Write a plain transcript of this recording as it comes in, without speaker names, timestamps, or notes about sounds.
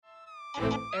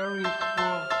Welcome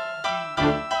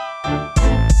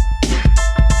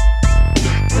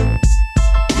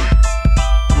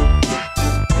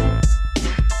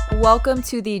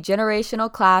to the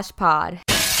Generational Clash Pod,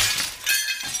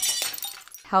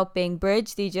 helping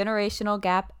bridge the generational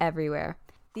gap everywhere.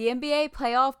 The NBA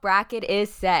playoff bracket is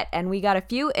set, and we got a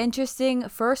few interesting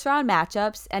first-round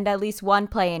matchups and at least one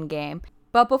play-in game.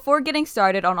 But before getting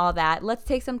started on all that, let's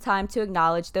take some time to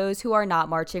acknowledge those who are not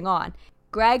marching on.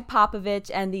 Greg Popovich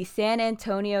and the San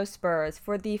Antonio Spurs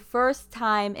for the first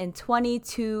time in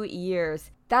 22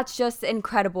 years. That's just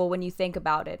incredible when you think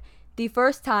about it. The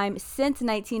first time since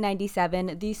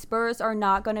 1997, the Spurs are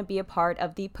not going to be a part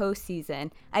of the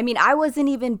postseason. I mean, I wasn't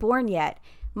even born yet.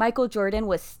 Michael Jordan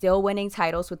was still winning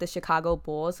titles with the Chicago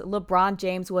Bulls. LeBron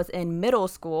James was in middle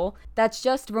school. That's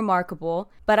just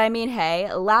remarkable. But I mean,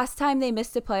 hey, last time they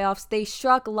missed the playoffs, they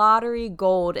struck lottery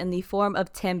gold in the form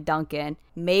of Tim Duncan.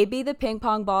 Maybe the ping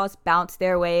pong balls bounce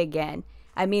their way again.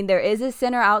 I mean, there is a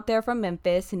center out there from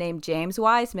Memphis named James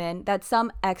Wiseman that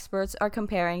some experts are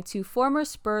comparing to former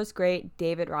Spurs great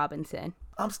David Robinson.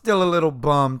 I'm still a little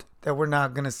bummed that we're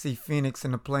not going to see Phoenix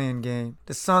in the play-in game.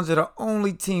 The Suns are the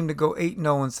only team to go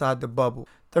 8-0 inside the bubble.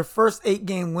 Their first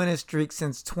 8-game winning streak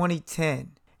since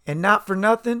 2010. And not for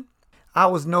nothing, I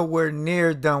was nowhere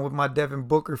near done with my Devin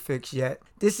Booker fix yet.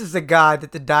 This is a guy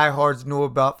that the diehards knew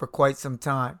about for quite some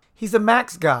time. He's a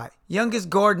max guy. Youngest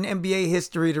guard in NBA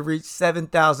history to reach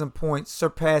 7,000 points,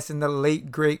 surpassing the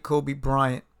late great Kobe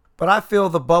Bryant. But I feel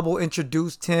the bubble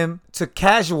introduced him to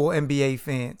casual NBA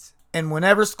fans. And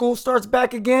whenever school starts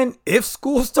back again, if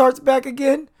school starts back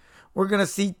again, we're going to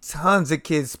see tons of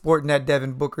kids sporting that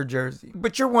Devin Booker jersey.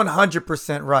 But you're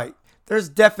 100% right. There's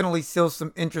definitely still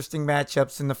some interesting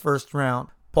matchups in the first round.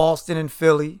 Boston and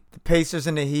Philly, the Pacers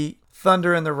and the Heat,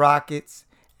 Thunder and the Rockets,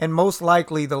 and most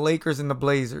likely the Lakers and the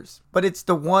Blazers. But it's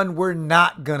the one we're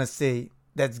not going to see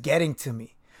that's getting to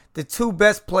me. The two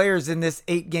best players in this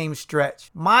 8-game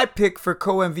stretch. My pick for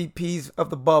co-MVPs of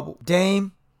the bubble,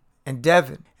 Dame and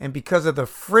Devin. And because of the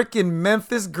freaking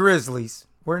Memphis Grizzlies,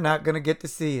 we're not going to get to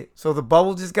see it. So the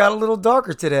bubble just got a little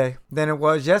darker today than it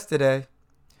was yesterday.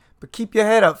 But keep your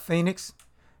head up, Phoenix.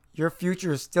 Your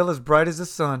future is still as bright as the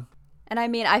sun. And I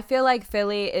mean, I feel like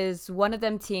Philly is one of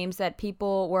them teams that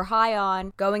people were high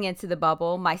on going into the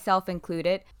bubble, myself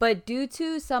included. But due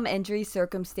to some injury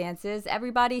circumstances,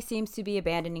 everybody seems to be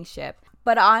abandoning ship.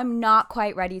 But I'm not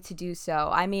quite ready to do so.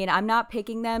 I mean, I'm not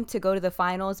picking them to go to the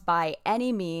finals by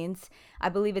any means. I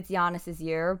believe it's Giannis's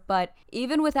year. But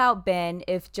even without Ben,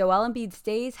 if Joel Embiid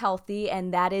stays healthy,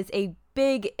 and that is a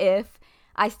big if,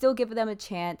 I still give them a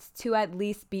chance to at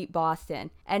least beat Boston.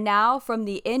 And now, from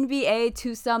the NBA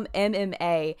to some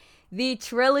MMA, the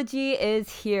Trilogy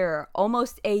is here,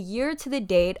 almost a year to the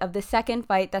date of the second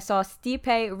fight that saw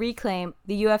Stipe reclaim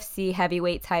the UFC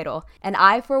heavyweight title. And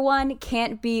I, for one,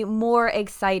 can't be more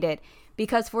excited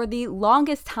because for the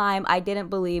longest time, I didn't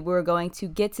believe we were going to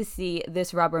get to see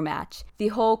this rubber match. The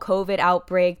whole COVID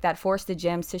outbreak that forced the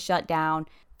gyms to shut down,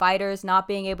 fighters not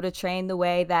being able to train the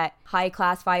way that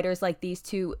high-class fighters like these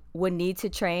two would need to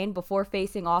train before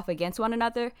facing off against one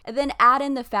another. And then add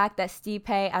in the fact that Stipe,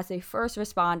 as a first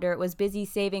responder, was busy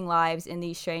saving lives in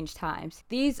these strange times.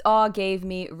 These all gave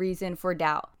me reason for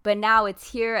doubt. But now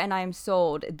it's here and I'm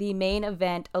sold. The main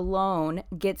event alone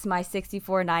gets my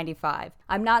 $64.95.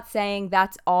 I'm not saying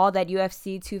that's all that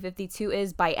UFC 252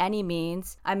 is by any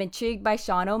means. I'm intrigued by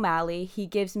Sean O'Malley. He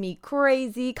gives me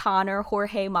crazy Conor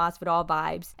Jorge Masvidal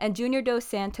vibes. And Junior Dos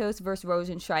Santos vs.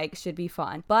 Rosenstrike should be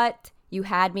fun. But you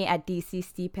had me at DC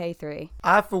Stipe 3.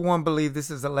 I, for one, believe this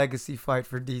is a legacy fight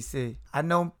for DC. I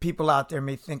know people out there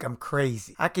may think I'm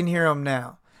crazy. I can hear them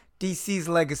now. DC's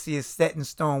legacy is set in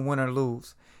stone, win or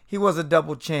lose. He was a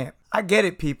double champ. I get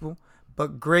it, people.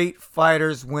 But great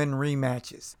fighters win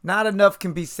rematches. Not enough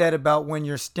can be said about when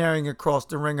you're staring across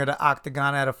the ring or the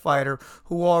octagon at a fighter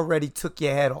who already took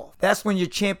your head off. That's when your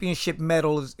championship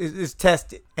medal is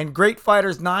tested. And great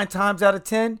fighters 9 times out of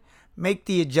 10 make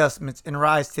the adjustments and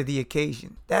rise to the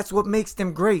occasion. That's what makes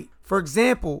them great. For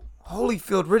example,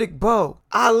 Holyfield, Riddick Bowe,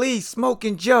 Ali,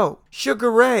 Smokin' Joe,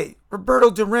 Sugar Ray, Roberto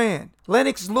Duran.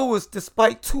 Lennox Lewis,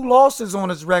 despite 2 losses on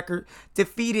his record,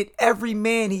 defeated every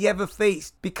man he ever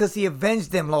faced because he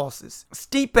avenged them losses.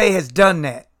 Stipe has done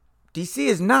that. DC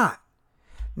is not.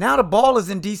 Now the ball is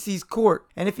in DC's court,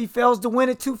 and if he fails to win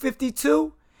at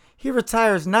 252, he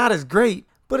retires not as great,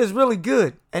 but as really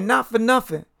good. And not for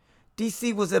nothing,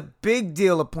 DC was a big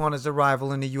deal upon his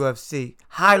arrival in the UFC.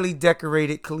 Highly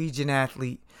decorated collegiate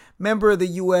athlete, member of the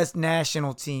U.S.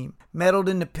 national team, medaled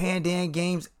in the Pan Am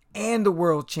Games and the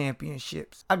World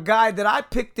Championships. A guy that I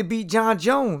picked to beat John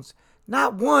Jones,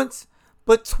 not once,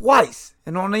 but twice.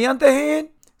 And on the other hand,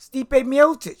 Stipe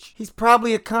Miocic. He's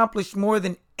probably accomplished more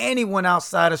than anyone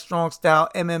outside of strong style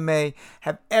MMA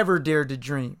have ever dared to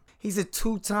dream. He's a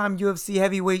 2-time UFC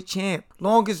heavyweight champ,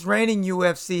 longest reigning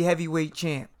UFC heavyweight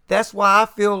champ. That's why I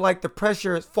feel like the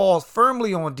pressure falls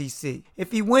firmly on DC.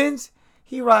 If he wins,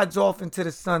 he rides off into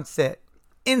the sunset.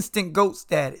 Instant GOAT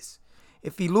status.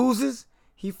 If he loses,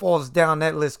 he falls down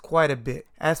that list quite a bit.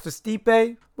 As for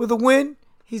Stipe, with a win,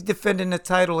 he's defending the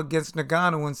title against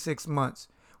Ngannou in 6 months.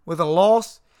 With a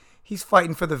loss, he's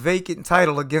fighting for the vacant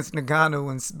title against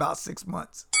Ngannou in about 6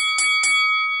 months.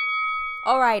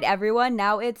 All right, everyone,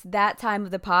 now it's that time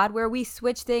of the pod where we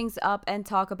switch things up and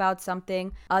talk about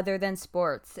something other than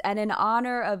sports. And in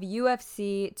honor of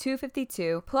UFC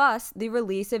 252, plus the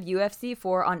release of UFC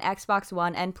 4 on Xbox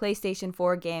One and PlayStation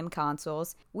 4 game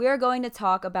consoles, we are going to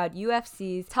talk about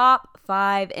UFC's top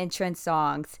 5 entrance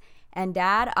songs. And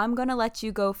Dad, I'm going to let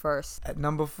you go first. At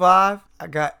number 5, I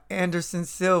got Anderson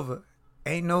Silva,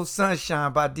 Ain't No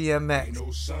Sunshine by DMX. Ain't no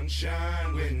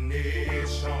sunshine when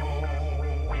it's on.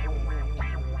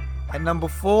 At number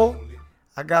 4,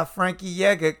 I got Frankie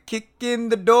Yeager, Kick in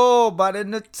the Door by the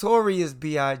Notorious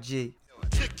B.I.G.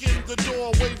 Kick in the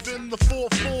door, waving the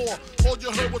 4-4. All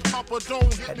you heard was Papa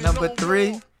don't hit. At number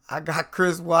 3, I got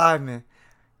Chris Weidman,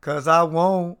 Cause I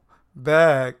Won't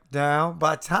Back Down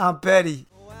by Tom Petty.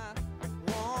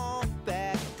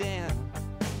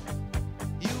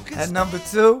 At number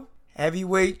 2,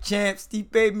 heavyweight champ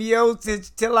Stipe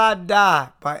Miocic, Till I Die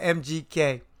by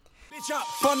MGK. Bitch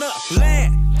up on the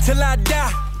land. Till I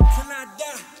die, till I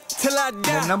die, till I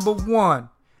die. And number 1,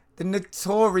 the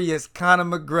notorious Conor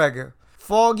McGregor,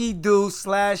 Foggy Dew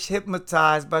 /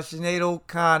 Hypnotized by Sinead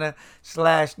O'Connor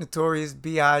 / Notorious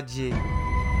B.I.G.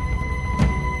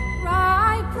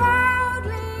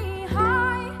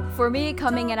 For me,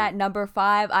 coming in at number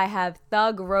 5, I have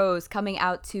Thug Rose coming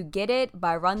out to Get It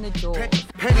by Run the Jewels.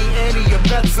 Penny Annie, your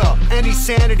bets up. Any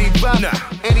sanity runner.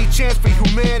 Any chance for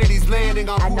humanity's landing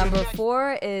on. At number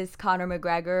 4 is Conor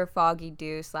McGregor, Foggy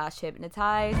Dew /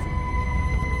 Hypnotized.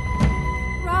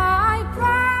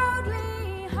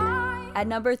 At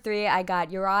number 3, I got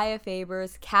Uriah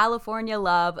Faber's California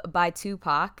Love by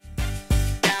Tupac.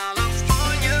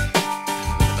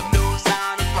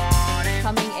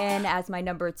 Coming in as my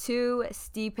number 2,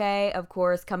 Stipe, of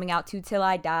course, coming out to Till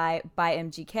I Die by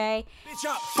MGK.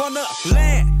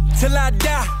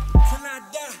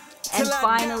 And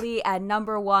finally, at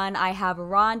number 1, I have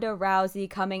Ronda Rousey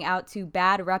coming out to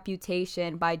Bad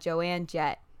Reputation by Joanne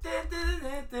Jett.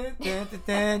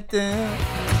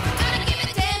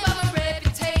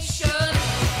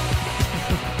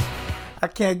 I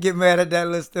can't get mad at that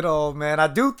list at all, man. I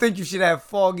do think you should have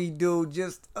Foggy Dew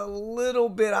just a little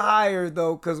bit higher,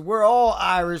 though, because we're all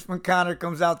Irish when Conor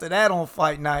comes out to that on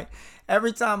fight night.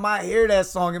 Every time I hear that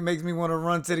song, it makes me want to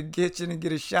run to the kitchen and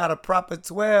get a shot of Proper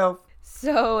 12.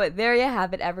 So there you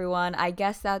have it, everyone. I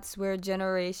guess that's where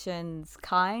generations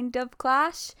kind of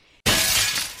clash.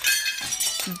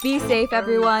 Be safe,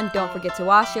 everyone. Don't forget to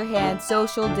wash your hands,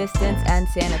 social distance, and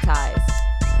sanitize.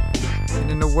 And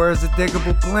in the words of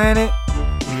Diggable Planet,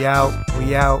 we out,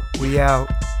 we out, we out.